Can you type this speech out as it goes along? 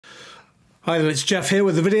Hi there, it's Geoff here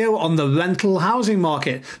with a video on the rental housing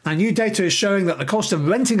market. Now, new data is showing that the cost of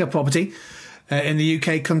renting a property in the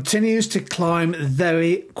UK continues to climb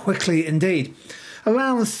very quickly indeed.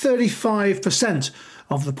 Around 35%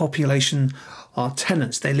 of the population are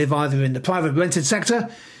tenants. They live either in the private rented sector,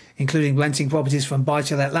 including renting properties from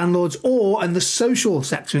buy-to-let landlords, or in the social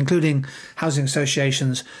sector, including housing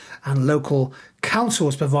associations and local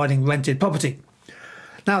councils providing rented property.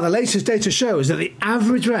 Now, the latest data shows that the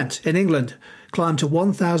average rent in England climbed to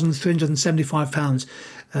 £1,375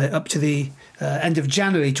 up to the end of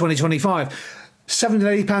January 2025.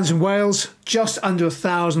 £780 in Wales, just under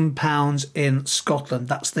 £1,000 in Scotland.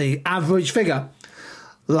 That's the average figure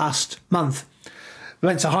last month.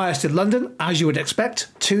 Rents are highest in London, as you would expect,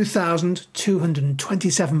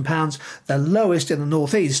 £2,227, the lowest in the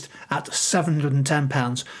North East at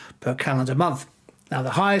 £710 per calendar month. Now,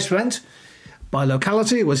 the highest rent by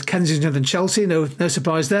locality was Kensington and Chelsea, no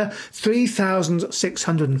surprise there,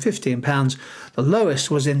 £3,615. The lowest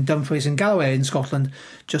was in Dumfries and Galloway in Scotland,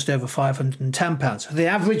 just over £510. The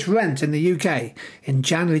average rent in the UK in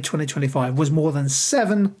January 2025 was more than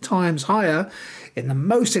 7 times higher in the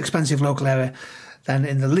most expensive local area than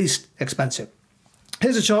in the least expensive.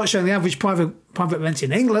 Here's a chart showing the average private rent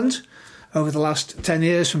in England over the last 10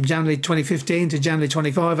 years from January 2015 to January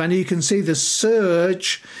 25, and you can see the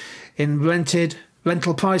surge in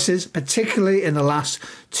rental prices, particularly in the last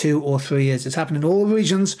 2 or 3 years. It's happened in all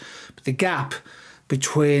regions, but the gap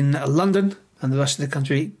between London and the rest of the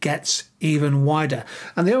country gets even wider.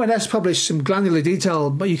 And the ONS published some granular detail,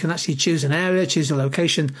 but you can actually choose an area, choose a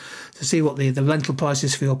location to see what the rental price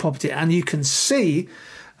is for your property. And you can see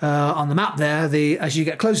on the map there, as you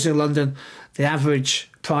get closer to London, the average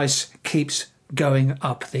price keeps going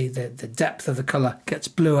up. The depth of the colour gets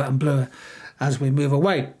bluer and bluer as we move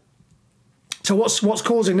away. So what's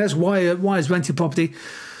causing this? Why is rented property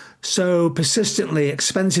so persistently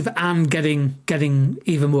expensive and getting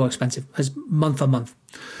even more expensive as month on month?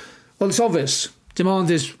 Well, it's obvious.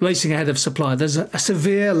 Demand is racing ahead of supply. There's a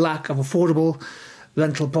severe lack of affordable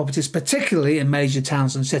rental properties, particularly in major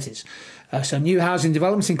towns and cities. So new housing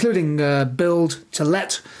developments, including build to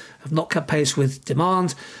let, have not kept pace with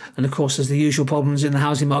demand. And of course, there's the usual problems in the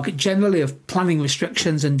housing market generally of planning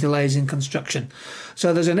restrictions and delays in construction.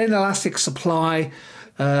 So there's an inelastic supply.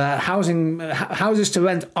 Houses to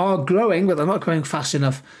rent are growing, but they're not growing fast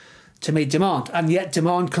enough to meet demand. And yet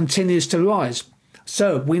demand continues to rise.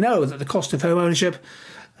 So we know that the cost of home ownership,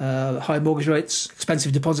 high mortgage rates,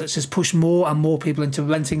 expensive deposits has pushed more and more people into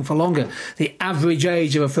renting for longer. The average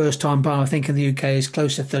age of a first-time buyer, I think, in the UK is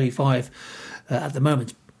close to 35 at the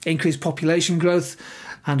moment. Increased population growth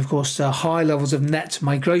and, of course, high levels of net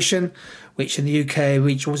migration, which in the UK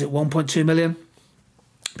reached, 1.2 million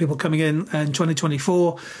people coming in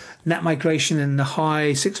 2024. Net migration in the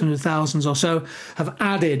high 600,000s or so have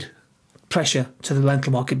added pressure to the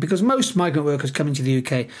rental market because most migrant workers coming to the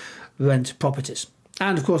UK rent properties.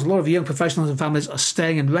 And, of course, a lot of young professionals and families are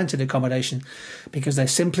staying in rented accommodation because they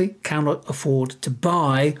simply cannot afford to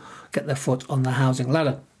get their foot on the housing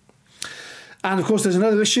ladder. And, of course, there's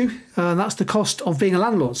another issue, and that's the cost of being a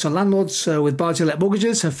landlord. So landlords with buy-to-let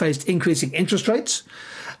mortgages have faced increasing interest rates,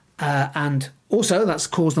 and also that's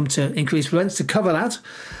caused them to increase rents to cover that.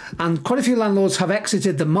 And quite a few landlords have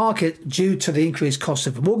exited the market due to the increased cost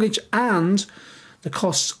of the mortgage and the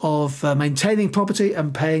costs of maintaining property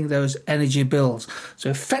and paying those energy bills.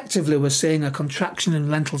 So effectively, we're seeing a contraction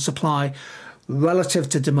in rental supply relative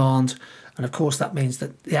to demand. And, of course, that means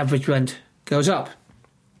that the average rent goes up.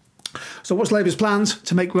 So what's Labour's plans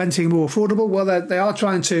to make renting more affordable? Well, they are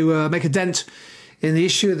trying to make a dent in the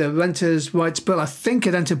issue. The Renters' Rights Bill, I think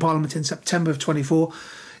it entered Parliament in September of 24.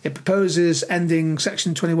 It proposes ending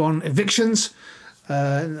Section 21 evictions,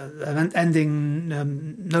 ending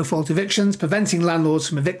no-fault evictions, preventing landlords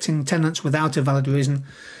from evicting tenants without a valid reason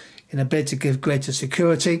in a bid to give greater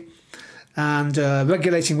security, and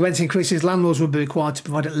regulating rent increases. Landlords will be required to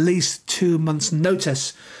provide at least 2 months'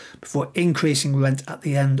 notice before increasing rent at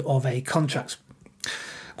the end of a contract.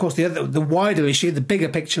 Of course, the wider issue, the bigger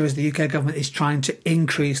picture, is the UK government is trying to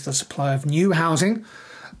increase the supply of new housing,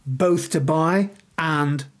 both to buy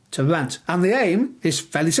and to rent. And the aim is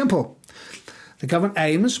fairly simple. The government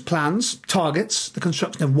targets the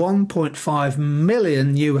construction of 1.5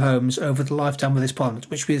 million new homes over the lifetime of this Parliament,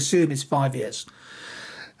 which we assume is 5 years,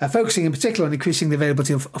 focusing in particular on increasing the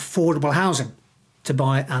availability of affordable housing to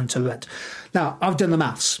buy and to rent. Now, I've done the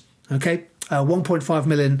maths, okay? 1.5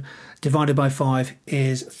 million divided by 5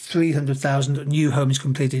 is 300,000 new homes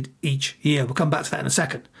completed each year. We'll come back to that in a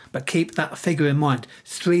second, but keep that figure in mind.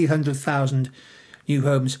 300,000 new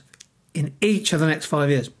homes in each of the next 5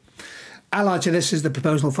 years. Allied to this is the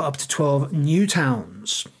proposal for up to 12 new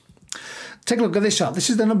towns. Take a look at this chart. This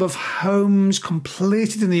is the number of homes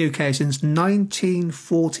completed in the UK since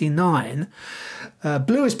 1949.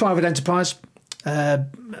 Blue is private enterprise.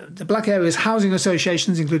 The black area is housing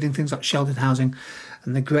associations, including things like sheltered housing,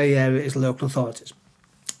 and the grey area is local authorities.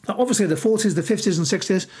 Now, obviously, the 40s, the 50s and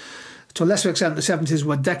 60s, to a lesser extent the 70s,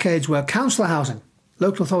 were decades where council housing,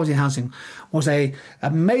 local authority housing, was a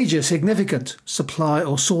major significant supply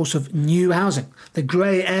or source of new housing. The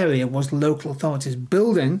grey area was local authorities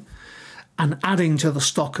building and adding to the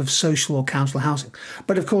stock of social or council housing.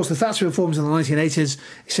 But of course, the Thatcher reforms in the 1980s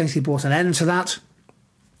essentially brought an end to that.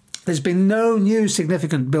 There's been no new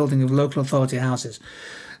significant building of local authority houses,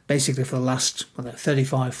 basically for the last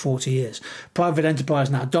 35, 40 years. Private enterprise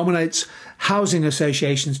now dominates, housing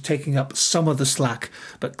associations taking up some of the slack,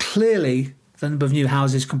 but clearly the number of new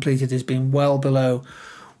houses completed has been well below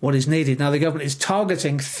what is needed. Now, the government is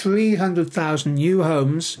targeting 300,000 new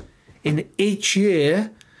homes in each year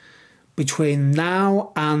between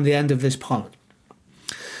now and the end of this parliament.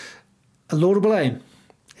 A laudable aim,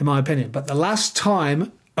 in my opinion, but the last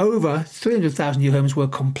time over 300,000 new homes were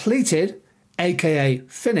completed, aka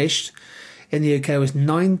finished, in the UK was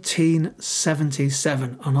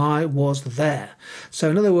 1977, and I was there.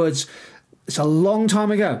 So in other words, it's a long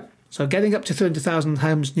time ago. So getting up to 300,000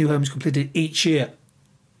 homes, new homes completed each year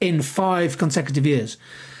in 5 consecutive years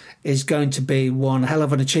is going to be one hell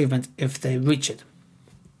of an achievement if they reach it.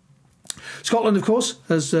 Scotland, of course,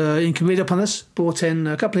 as you can read up on this, brought in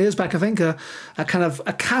a couple of years back, I think, a kind of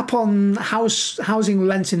a cap on housing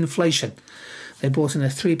rent inflation. They brought in a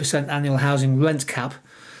 3% annual housing rent cap.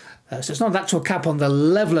 So it's not an actual cap on the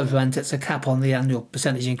level of rent, it's a cap on the annual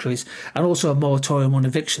percentage increase, and also a moratorium on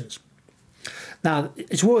evictions. Now,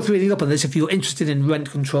 it's worth reading up on this if you're interested in rent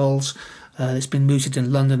controls. It's been mooted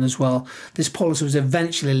in London as well. This policy was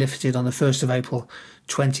eventually lifted on the 1st of April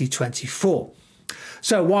 2024.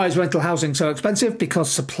 So why is rental housing so expensive? Because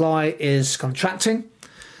supply is contracting,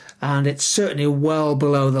 and it's certainly well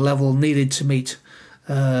below the level needed to meet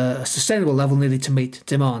a sustainable level needed to meet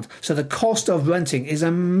demand. So the cost of renting is a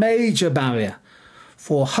major barrier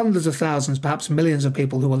for hundreds of thousands, perhaps millions of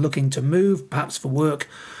people who are looking to move, perhaps for work,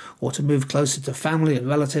 or to move closer to family and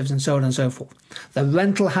relatives and so on and so forth. The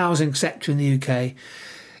rental housing sector in the UK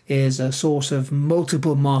is a source of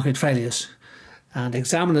multiple market failures, and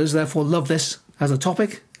examiners therefore love this as a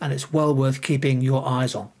topic, and it's well worth keeping your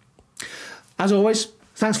eyes on. As always,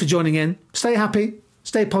 thanks for joining in. Stay happy,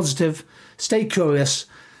 stay positive, stay curious,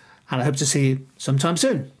 and I hope to see you sometime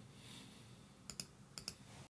soon.